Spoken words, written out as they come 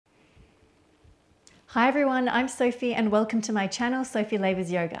Hi everyone, I'm Sophie and welcome to my channel, Sophie Lavers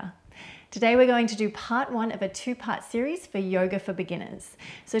Yoga. Today we're going to do part one of a two-part series for yoga for beginners.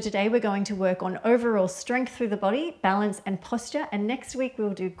 So today we're going to work on overall strength through the body, balance and posture, and next week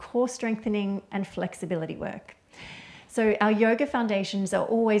we'll do core strengthening and flexibility work. So our yoga foundations are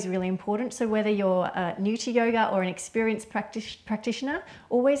always really important. So whether you're new to yoga or an experienced practitioner,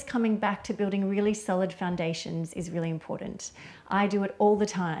 always coming back to building really solid foundations is really important. I do it all the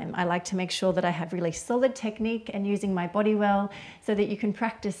time. I like to make sure that I have really solid technique and using my body well so that you can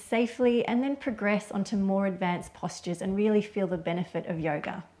practice safely and then progress onto more advanced postures and really feel the benefit of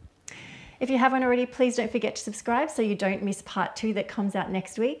yoga. If you haven't already, please don't forget to subscribe so you don't miss part two that comes out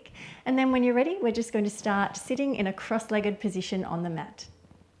next week. And then when you're ready, we're just going to start sitting in a cross-legged position on the mat.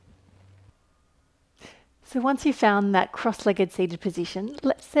 So once you've found that cross-legged seated position,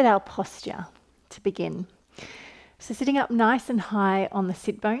 let's set our posture to begin. So sitting up nice and high on the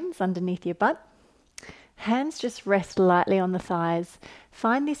sit bones underneath your butt. Hands just rest lightly on the thighs.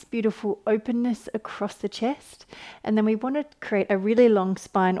 Find this beautiful openness across the chest. And then we want to create a really long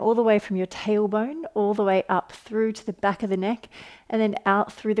spine all the way from your tailbone, all the way up through to the back of the neck, and then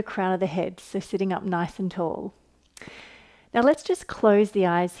out through the crown of the head. So sitting up nice and tall. Now let's just close the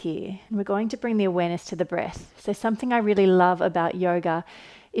eyes here. And we're going to bring the awareness to the breath. So something I really love about yoga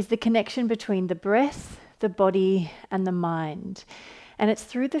is the connection between the breath, the body, and the mind. And it's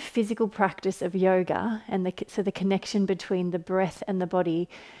through the physical practice of yoga and the connection between the breath and the body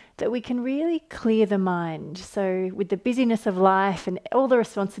that we can really clear the mind. So with the busyness of life and all the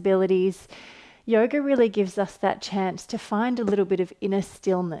responsibilities, yoga really gives us that chance to find a little bit of inner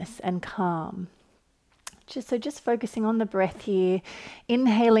stillness and calm. Just focusing on the breath here,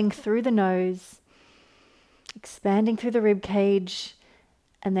 inhaling through the nose, expanding through the rib cage,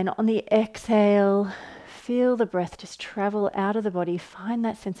 and then on the exhale, feel the breath just travel out of the body. Find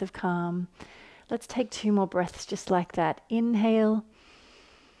that sense of calm. Let's take two more breaths just like that. Inhale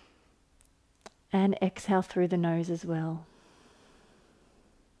and exhale through the nose as well.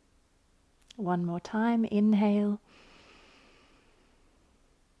 One more time. Inhale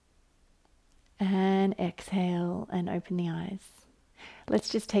and exhale and open the eyes. Let's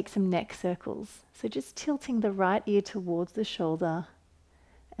just take some neck circles. So just tilting the right ear towards the shoulder.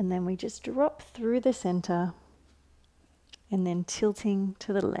 And then we just drop through the center and then tilting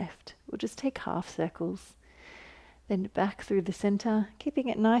to the left. We'll just take half circles. Then back through the center, keeping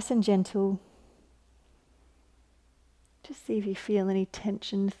it nice and gentle. Just see if you feel any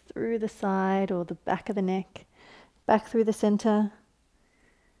tension through the side or the back of the neck. Back through the center.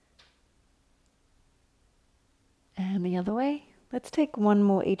 And the other way. Let's take one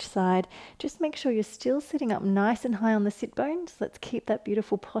more each side. Just make sure you're still sitting up nice and high on the sit bones. Let's keep that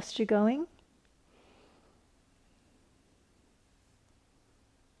beautiful posture going.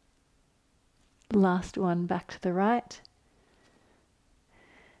 Last one, back to the right.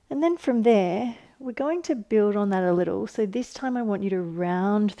 And then from there, we're going to build on that a little. So this time I want you to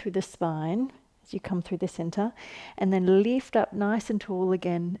round through the spine as you come through the center, and then lift up nice and tall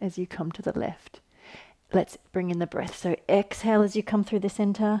again as you come to the left. Let's bring in the breath. So exhale as you come through the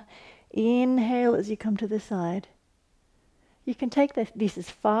center. Inhale as you come to the side. You can take this as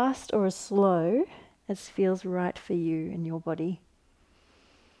fast or as slow as feels right for you and your body.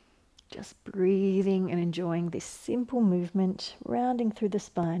 Just breathing and enjoying this simple movement, rounding through the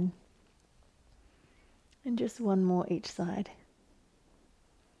spine. And just one more each side.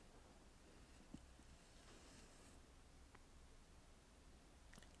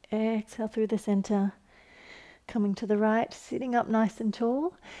 Exhale through the center. Coming to the right, sitting up nice and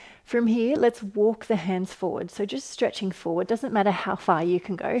tall. From here, let's walk the hands forward. So just stretching forward, doesn't matter how far you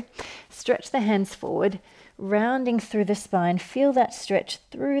can go. Stretch the hands forward, rounding through the spine. Feel that stretch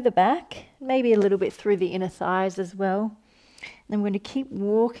through the back, maybe a little bit through the inner thighs as well. And I'm going to keep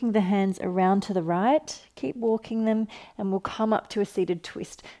walking the hands around to the right. Keep walking them, and we'll come up to a seated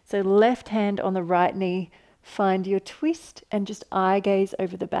twist. So left hand on the right knee, find your twist, and just eye gaze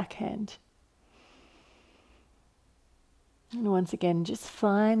over the back hand. And once again, just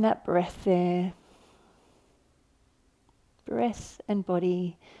find that breath there. Breath and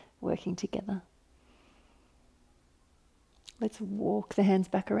body working together. Let's walk the hands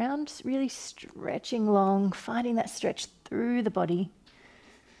back around, just really stretching long, finding that stretch through the body.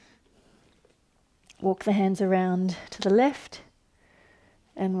 Walk the hands around to the left,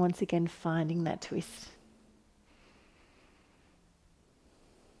 and once again, finding that twist.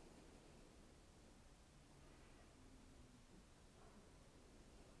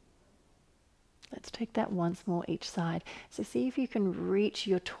 Let's take that once more each side. So see if you can reach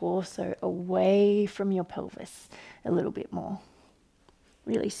your torso away from your pelvis a little bit more.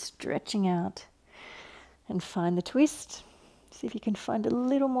 Really stretching out. and find the twist. See if you can find a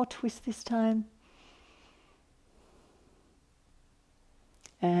little more twist this time.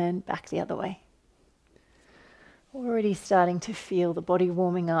 And back the other way. Already starting to feel the body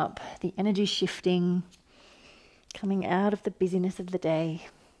warming up, the energy shifting, coming out of the busyness of the day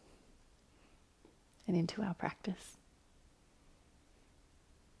and into our practice.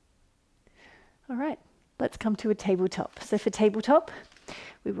 All right, let's come to a tabletop. So for tabletop,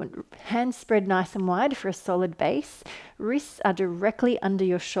 we want hands spread nice and wide for a solid base. Wrists are directly under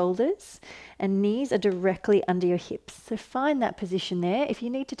your shoulders and knees are directly under your hips. So find that position there. If you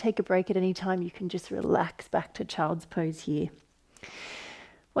need to take a break at any time, you can just relax back to child's pose here.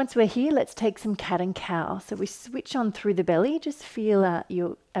 Once we're here, let's take some cat and cow. So we switch on through the belly, just feel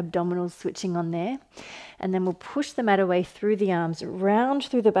your abdominals switching on there. And then we'll push the mat away through the arms, round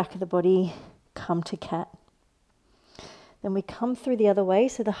through the back of the body, come to cat. Then we come through the other way,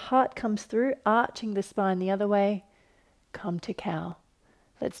 so the heart comes through, arching the spine the other way, come to cow.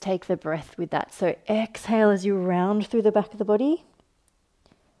 Let's take the breath with that. So exhale as you round through the back of the body.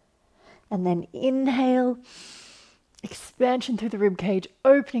 And then inhale, expansion through the rib cage,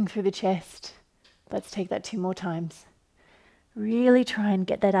 opening through the chest. Let's take that 2 more times. Really try and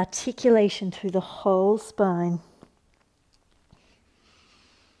get that articulation through the whole spine.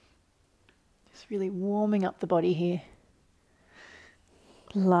 Just really warming up the body here.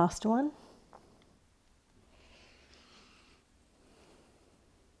 Last one.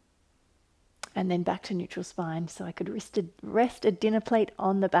 And then back to neutral spine. So I could rest a dinner plate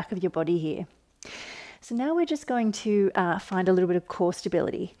on the back of your body here. So now we're just going to find a little bit of core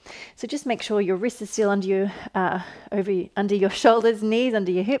stability. So just make sure your wrists are still under your shoulders, knees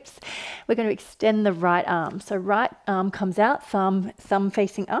under your hips. We're going to extend the right arm. So right arm comes out, thumb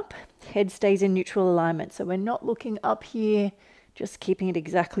facing up, head stays in neutral alignment. So we're not looking up here, just keeping it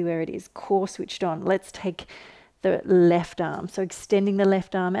exactly where it is. Core switched on. Let's take the left arm. So extending the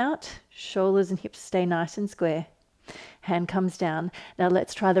left arm out, shoulders and hips stay nice and square. Hand comes down. Now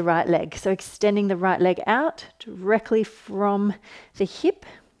let's try the right leg. So extending the right leg out directly from the hip.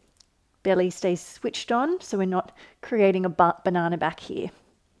 Belly stays switched on, so we're not creating a banana back here.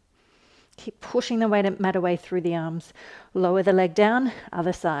 Keep pushing the mat away through the arms. Lower the leg down,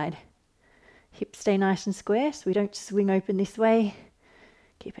 other side. Hips stay nice and square, so we don't swing open this way.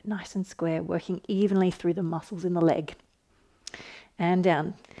 Keep it nice and square, working evenly through the muscles in the leg. And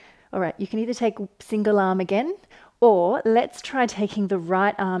down. All right, you can either take single arm again, or let's try taking the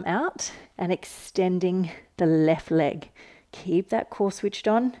right arm out and extending the left leg. Keep that core switched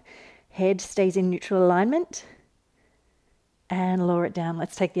on. Head stays in neutral alignment. And lower it down.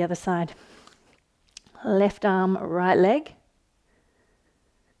 Let's take the other side. Left arm, right leg.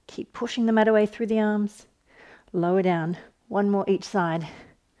 Keep pushing the mat away through the arms. Lower down. One more each side.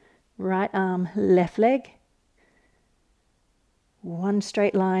 Right arm, left leg. One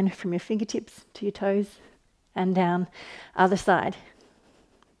straight line from your fingertips to your toes and down. Other side.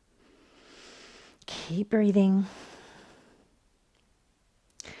 Keep breathing.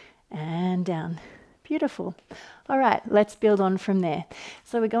 And down. Beautiful. All right, let's build on from there.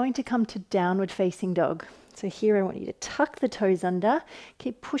 So we're going to come to downward facing dog. So here I want you to tuck the toes under,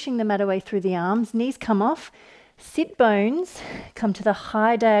 keep pushing the mat away through the arms, knees come off, sit bones, come to the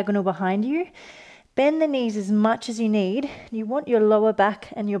high diagonal behind you, bend the knees as much as you need. You want your lower back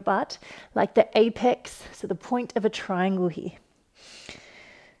and your butt like the apex, so the point of a triangle here.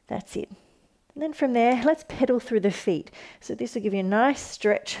 That's it. And then from there, let's pedal through the feet. So this will give you a nice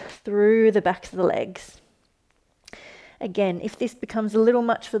stretch through the backs of the legs. Again, if this becomes a little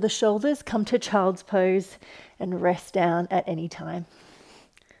much for the shoulders, come to child's pose and rest down at any time.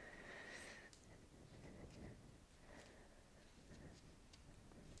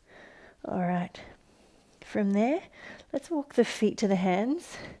 All right. From there, let's walk the feet to the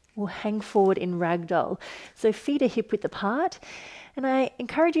hands. We'll hang forward in ragdoll. So feet are hip width apart. And I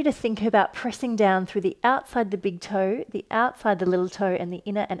encourage you to think about pressing down through the outside the big toe, the outside the little toe, and the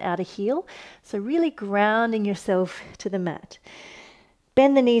inner and outer heel. So really grounding yourself to the mat.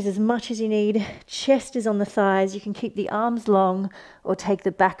 Bend the knees as much as you need. Chest is on the thighs. You can keep the arms long or take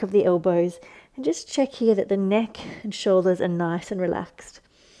the back of the elbows. And just check here that the neck and shoulders are nice and relaxed.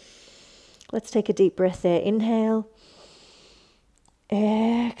 Let's take a deep breath there. Inhale.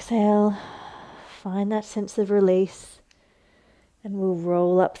 Exhale. Find that sense of release. And we'll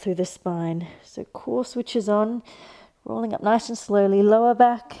roll up through the spine. So core switches on, rolling up nice and slowly, lower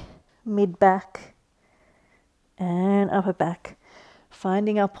back, mid back, and upper back.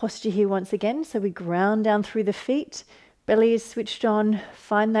 Finding our posture here once again. So we ground down through the feet, belly is switched on,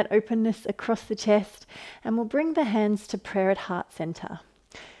 find that openness across the chest, and we'll bring the hands to prayer at heart center.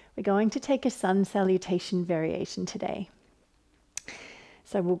 We're going to take a sun salutation variation today.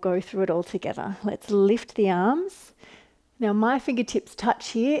 So we'll go through it all together. Let's lift the arms. Now my fingertips touch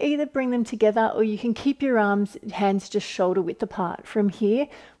here, either bring them together or you can keep your hands just shoulder width apart. From here,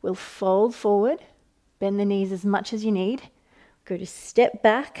 we'll fold forward, bend the knees as much as you need. Go to step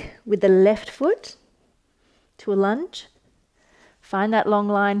back with the left foot to a lunge. Find that long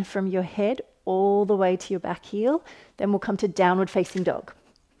line from your head all the way to your back heel. Then we'll come to downward facing dog,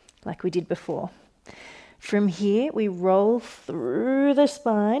 like we did before. From here, we roll through the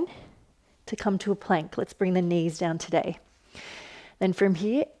spine to come to a plank. Let's bring the knees down today. Then from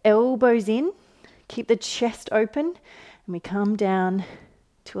here, elbows in, keep the chest open, and we come down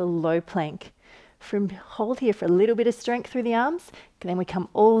to a low plank. Hold here for a little bit of strength through the arms, and then we come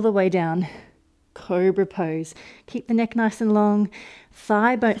all the way down. Cobra pose. Keep the neck nice and long.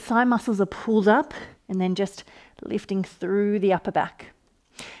 Thigh muscles are pulled up, and then just lifting through the upper back.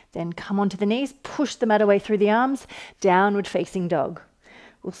 Then come onto the knees, push the mat away through the arms, downward facing dog.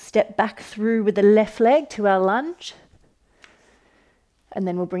 We'll step back through with the left leg to our lunge, and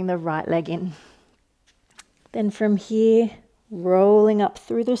then we'll bring the right leg in. Then from here, rolling up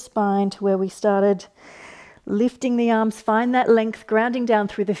through the spine to where we started, lifting the arms, find that length, grounding down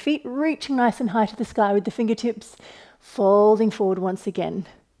through the feet, reaching nice and high to the sky with the fingertips, folding forward once again.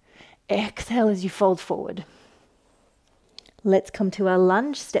 Exhale as you fold forward. Let's come to our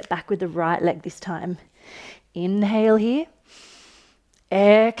lunge, step back with the right leg this time. Inhale here.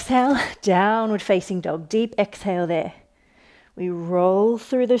 Exhale, downward facing dog. Deep exhale there. We roll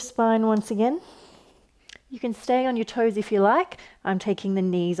through the spine once again. You can stay on your toes if you like. I'm taking the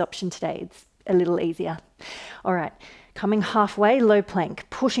knees option today. It's a little easier. All right, coming halfway, low plank,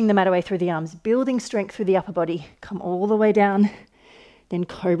 pushing the mat away through the arms, building strength through the upper body. Come all the way down, then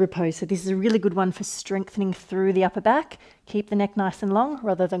cobra pose. So this is a really good one for strengthening through the upper back. Keep the neck nice and long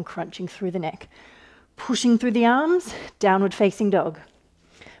rather than crunching through the neck. Pushing through the arms, downward facing dog.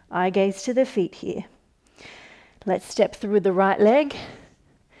 Eye gaze to the feet here. Let's step through with the right leg.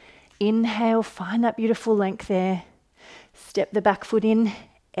 Inhale, find that beautiful length there. Step the back foot in.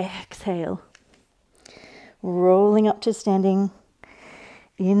 Exhale. Rolling up to standing.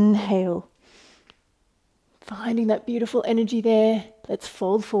 Inhale. Finding that beautiful energy there. Let's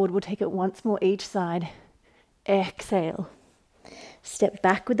fold forward. We'll take it once more each side. Exhale. Step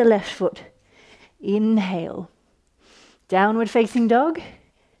back with the left foot. Inhale. Downward facing dog.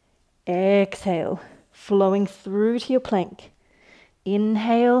 Exhale. Flowing through to your plank.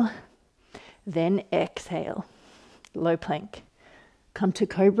 Inhale, then exhale. Low plank. Come to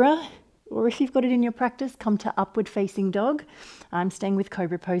cobra, or if you've got it in your practice, come to upward facing dog. I'm staying with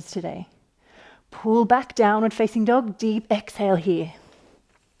cobra pose today. Pull back, downward facing dog, deep exhale here.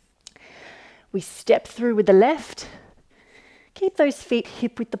 We step through with the left. Keep those feet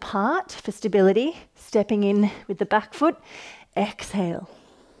hip width apart for stability. Stepping in with the back foot. Exhale.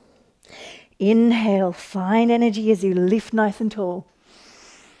 Inhale, find energy as you lift nice and tall.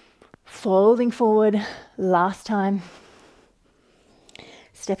 Folding forward, last time.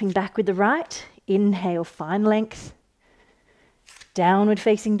 Stepping back with the right. Inhale, find length. Downward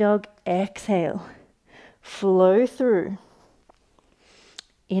facing dog, exhale. Flow through.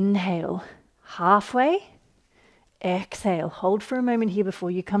 Inhale, halfway. Exhale, hold for a moment here before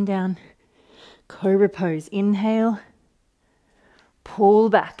you come down. Cobra pose, inhale. Pull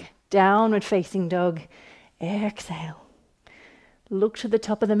back. Downward facing dog, exhale. Look to the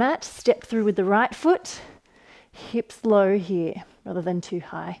top of the mat, step through with the right foot, hips low here rather than too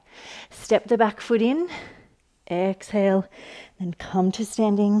high. Step the back foot in, exhale, then come to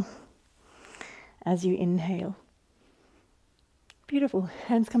standing as you inhale. Beautiful.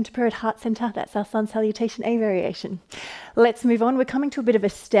 Hands come to prayer at heart center. That's our sun salutation A variation. Let's move on. We're coming to a bit of a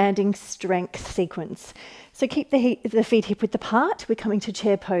standing strength sequence. So keep the feet hip width apart. We're coming to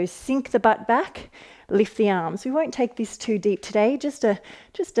chair pose. Sink the butt back. Lift the arms. We won't take this too deep today. Just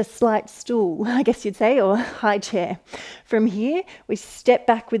a slight stool, I guess you'd say, or high chair. From here, we step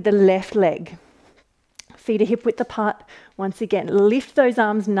back with the left leg. Feet are hip width apart. Once again, lift those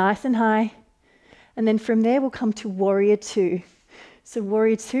arms nice and high. And then from there, we'll come to warrior two. So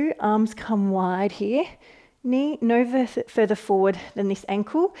warrior two, arms come wide here. Knee no further forward than this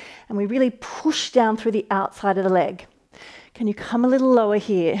ankle. And we really push down through the outside of the leg. Can you come a little lower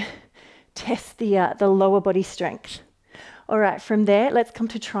here? Test the lower body strength. All right, from there, let's come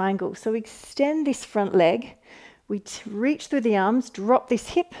to triangle. So extend this front leg. We reach through the arms, drop this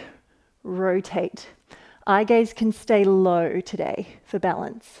hip, rotate. Eye gaze can stay low today for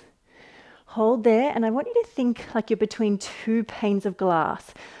balance. Hold there, and I want you to think like you're between two panes of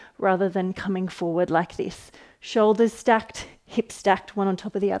glass rather than coming forward like this. Shoulders stacked, hips stacked, one on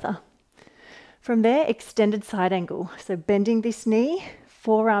top of the other. From there, extended side angle. So bending this knee,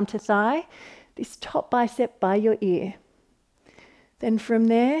 forearm to thigh, this top bicep by your ear. Then from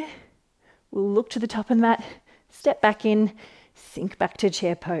there, we'll look to the top of the mat, step back in, sink back to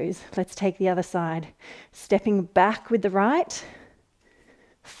chair pose. Let's take the other side. Stepping back with the right.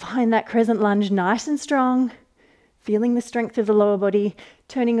 Find that crescent lunge nice and strong. Feeling the strength of the lower body.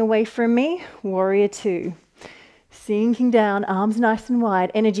 Turning away from me, warrior two. Sinking down, arms nice and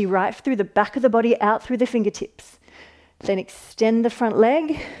wide. Energy right through the back of the body, out through the fingertips. Then extend the front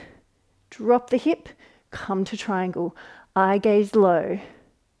leg. Drop the hip. Come to triangle. Eye gaze low.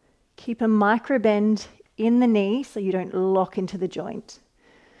 Keep a micro bend in the knee so you don't lock into the joint.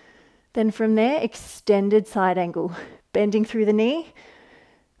 Then from there, extended side angle. Bending through the knee.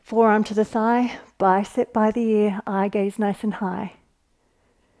 Forearm to the thigh. Bicep by the ear. Eye gaze nice and high.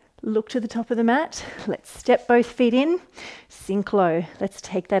 Look to the top of the mat. Let's step both feet in. Sink low. Let's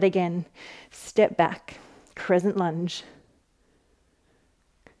take that again. Step back. Crescent lunge.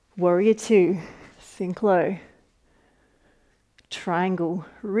 Warrior two. Sink low. Triangle.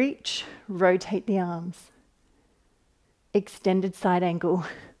 Reach. Rotate the arms. Extended side angle.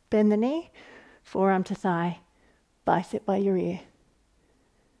 Bend the knee. Forearm to thigh. Bicep by your ear.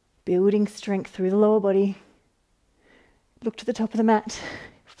 Building strength through the lower body. Look to the top of the mat.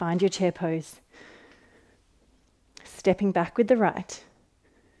 Find your chair pose. Stepping back with the right.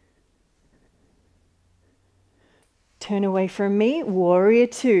 Turn away from me, warrior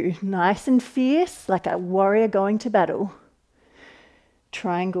two. Nice and fierce, like a warrior going to battle.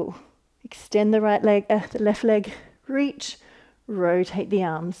 Triangle. Extend the right leg, the left leg. Reach, rotate the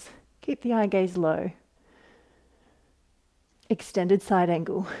arms. Keep the eye gaze low. Extended side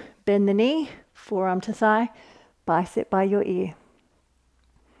angle. Bend the knee, forearm to thigh, bicep by your ear.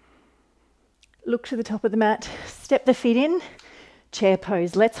 Look to the top of the mat, step the feet in, chair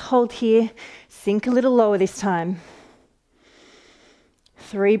pose. Let's hold here, sink a little lower this time.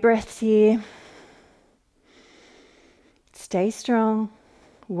 3 breaths here. Stay strong.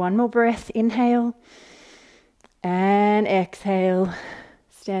 1 more breath, inhale and exhale.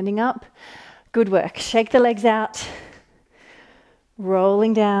 Standing up, good work. Shake the legs out,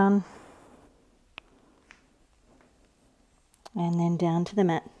 rolling down and then down to the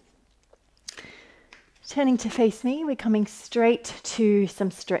mat. Turning to face me, we're coming straight to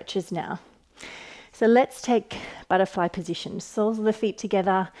some stretches now. So let's take butterfly position. Soles of the feet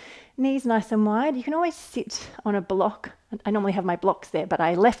together, knees nice and wide. You can always sit on a block. I normally have my blocks there, but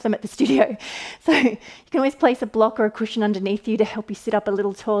I left them at the studio. So you can always place a block or a cushion underneath you to help you sit up a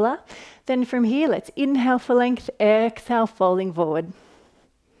little taller. Then from here, let's inhale for length, exhale, folding forward.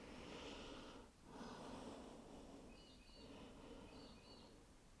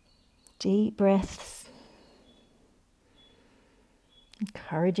 Deep breaths.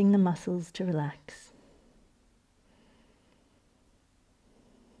 Encouraging the muscles to relax.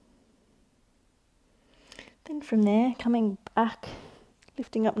 Then from there, coming back,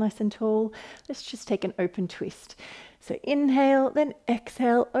 lifting up nice and tall, let's just take an open twist. So inhale, then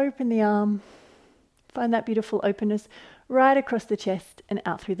exhale, open the arm. Find that beautiful openness right across the chest and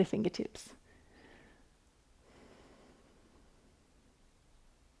out through the fingertips.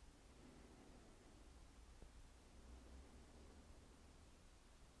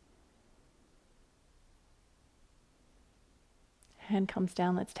 Hand comes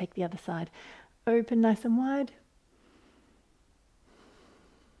down, let's take the other side. Open nice and wide.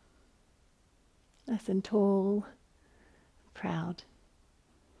 Nice and tall, proud.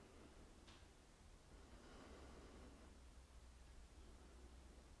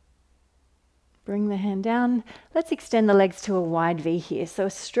 Bring the hand down. Let's extend the legs to a wide V here. So a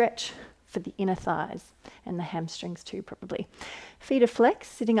stretch for the inner thighs and the hamstrings too, probably. Feet are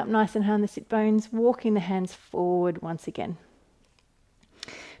flexed, sitting up nice and high on the sit bones, walking the hands forward once again.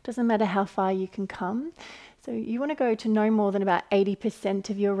 Doesn't matter how far you can come. So you want to go to no more than about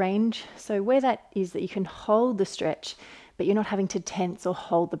 80% of your range. So where that is that you can hold the stretch, but you're not having to tense or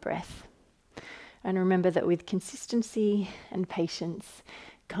hold the breath. And remember that with consistency and patience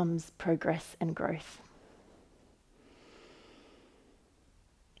comes progress and growth.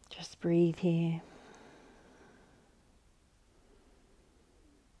 Just breathe here.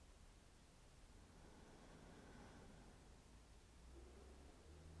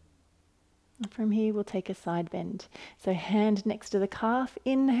 From here, we'll take a side bend. So hand next to the calf,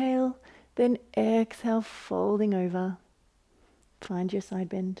 inhale, then exhale, folding over. Find your side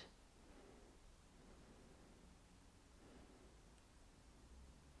bend.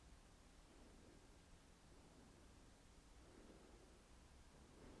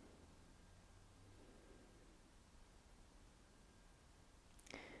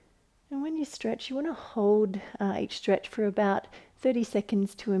 you stretch, you want to hold each stretch for about 30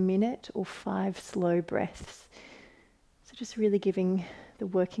 seconds to a minute, or 5 slow breaths. So just really giving the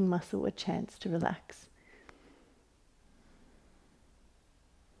working muscle a chance to relax.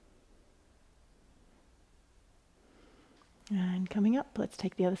 And coming up, let's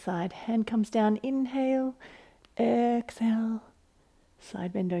take the other side. Hand comes down, inhale, exhale,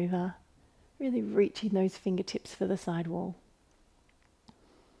 side bend over. Really reaching those fingertips for the side wall.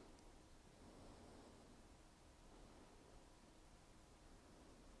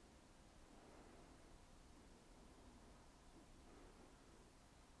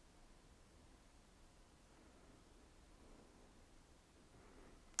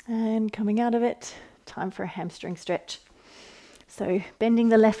 And coming out of it, time for a hamstring stretch. So bending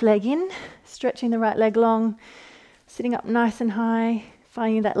the left leg in, stretching the right leg long, sitting up nice and high,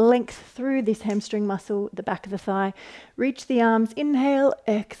 finding that length through this hamstring muscle at the back of the thigh. Reach the arms, inhale,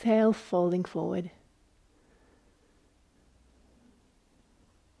 exhale, folding forward.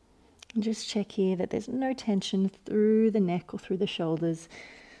 And just check here that there's no tension through the neck or through the shoulders.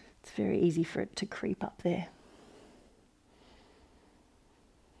 It's very easy for it to creep up there.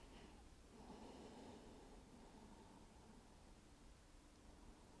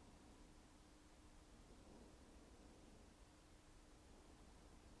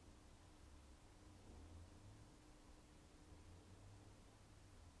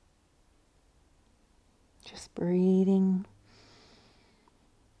 Just breathing,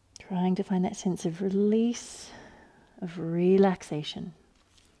 trying to find that sense of release, of relaxation.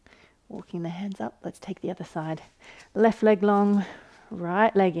 Walking the hands up, let's take the other side. Left leg long,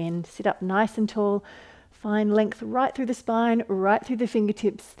 right leg in, sit up nice and tall, find length right through the spine, right through the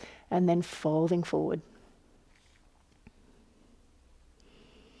fingertips, and then folding forward.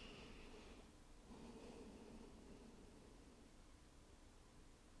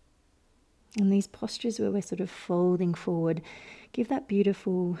 And these postures where we're sort of folding forward give that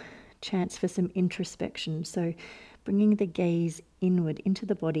beautiful chance for some introspection. So bringing the gaze inward into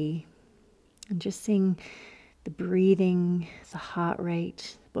the body and just seeing the breathing, the heart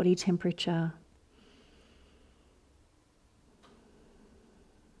rate, body temperature.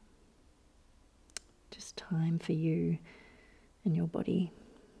 Just time for you and your body.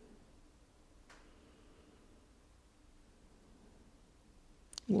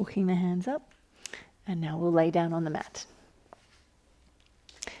 Walking the hands up, and now we'll lay down on the mat.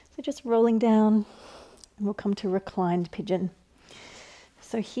 So just rolling down, and we'll come to reclined pigeon.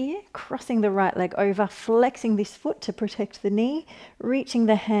 So here, crossing the right leg over, flexing this foot to protect the knee, reaching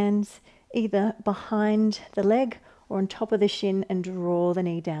the hands either behind the leg or on top of the shin and draw the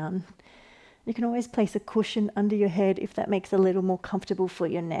knee down. You can always place a cushion under your head if that makes it a little more comfortable for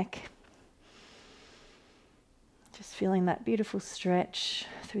your neck. Just feeling that beautiful stretch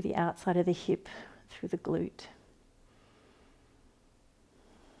through the outside of the hip, through the glute.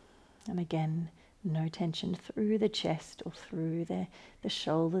 And again, no tension through the chest or through the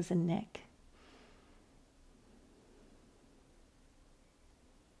shoulders and neck.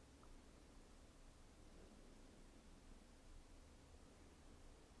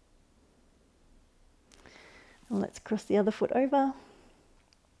 And let's cross the other foot over.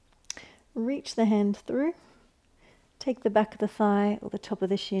 Reach the hand through. Take the back of the thigh or the top of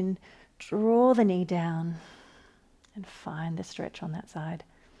the shin, draw the knee down and find the stretch on that side.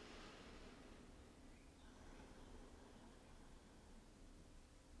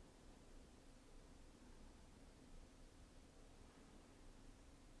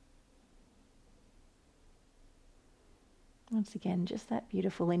 Once again, just that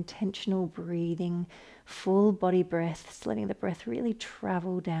beautiful intentional breathing, full body breaths, letting the breath really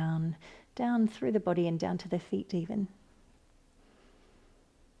travel down through the body and down to the feet even.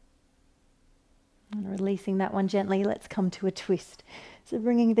 And releasing that one gently, let's come to a twist. So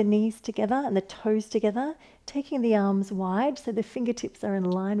bringing the knees together and the toes together, taking the arms wide so the fingertips are in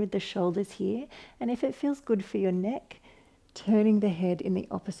line with the shoulders here. And if it feels good for your neck, turning the head in the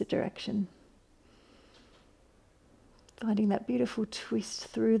opposite direction. Finding that beautiful twist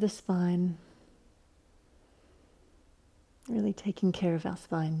through the spine. Really taking care of our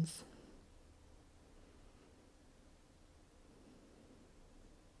spines.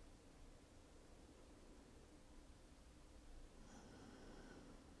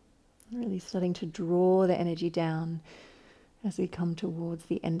 Really starting to draw the energy down as we come towards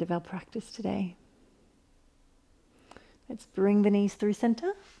the end of our practice today. Let's bring the knees through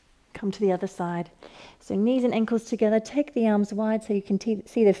center, come to the other side. So knees and ankles together, take the arms wide so you can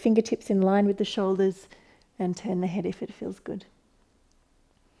see the fingertips in line with the shoulders, and turn the head if it feels good.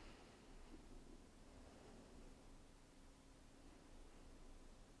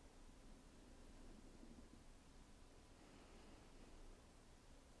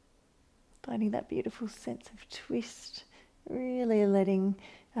 Finding that beautiful sense of twist, really letting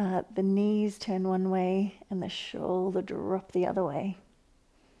the knees turn one way and the shoulder drop the other way.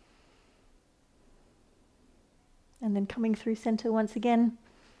 And then coming through center once again,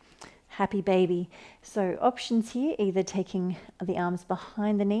 happy baby. So options here, either taking the arms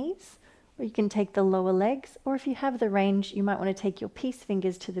behind the knees, or you can take the lower legs, or if you have the range, you might want to take your peace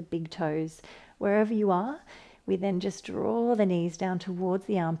fingers to the big toes. Wherever you are, we then just draw the knees down towards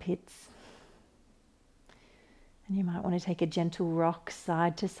the armpits. And you might want to take a gentle rock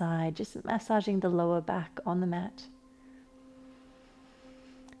side to side, just massaging the lower back on the mat.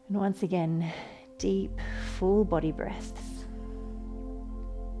 And once again, deep, full body breaths.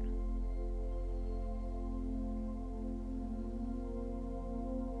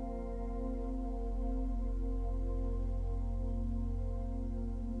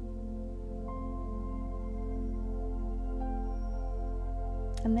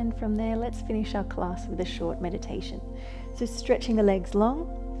 And then from there, let's finish our class with a short meditation. So stretching the legs long,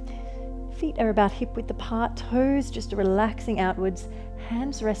 feet are about hip width apart, toes just relaxing outwards,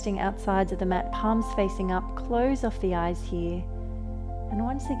 hands resting outsides of the mat, palms facing up, close off the eyes here. And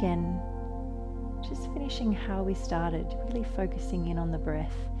once again, just finishing how we started, really focusing in on the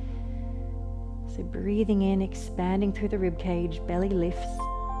breath. So breathing in, expanding through the rib cage, belly lifts.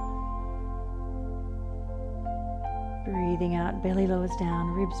 Breathing out, belly lowers down,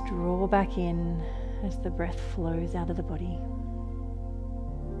 ribs draw back in as the breath flows out of the body.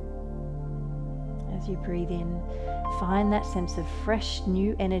 As you breathe in, find that sense of fresh,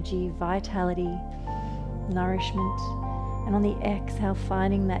 new energy, vitality, nourishment. And on the exhale,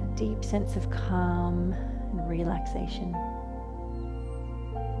 finding that deep sense of calm and relaxation.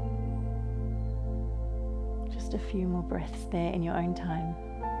 Just a few more breaths there in your own time.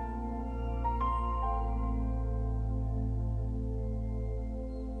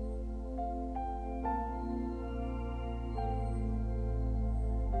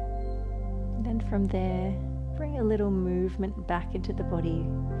 From there, bring a little movement back into the body,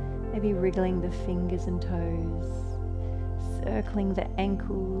 maybe wriggling the fingers and toes, circling the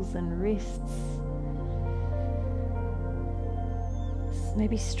ankles and wrists,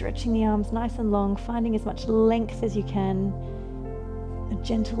 maybe stretching the arms nice and long, finding as much length as you can, a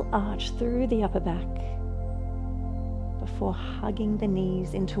gentle arch through the upper back, before hugging the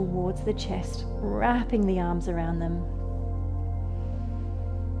knees in towards the chest, wrapping the arms around them.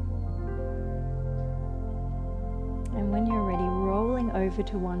 And when you're ready, rolling over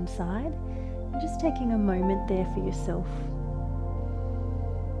to one side and just taking a moment there for yourself.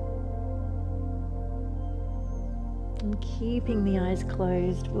 And keeping the eyes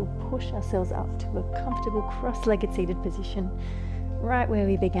closed, we'll push ourselves up to a comfortable cross-legged seated position, right where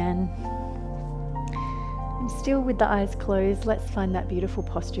we began. And still with the eyes closed, let's find that beautiful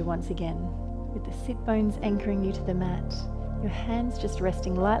posture once again, with the sit bones anchoring you to the mat, your hands just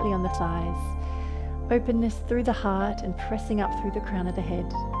resting lightly on the thighs. Openness through the heart and pressing up through the crown of the head.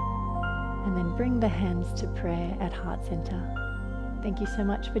 And then bring the hands to prayer at heart center. Thank you so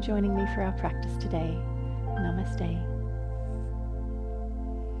much for joining me for our practice today. Namaste.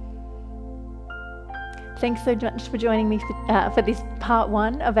 Thanks so much for joining me for this part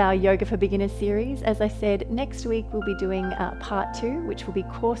 1 of our Yoga for Beginners series. As I said, next week we'll be doing part 2, which will be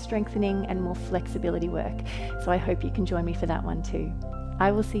core strengthening and more flexibility work. So I hope you can join me for that one too.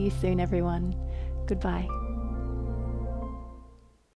 I will see you soon, everyone. Goodbye.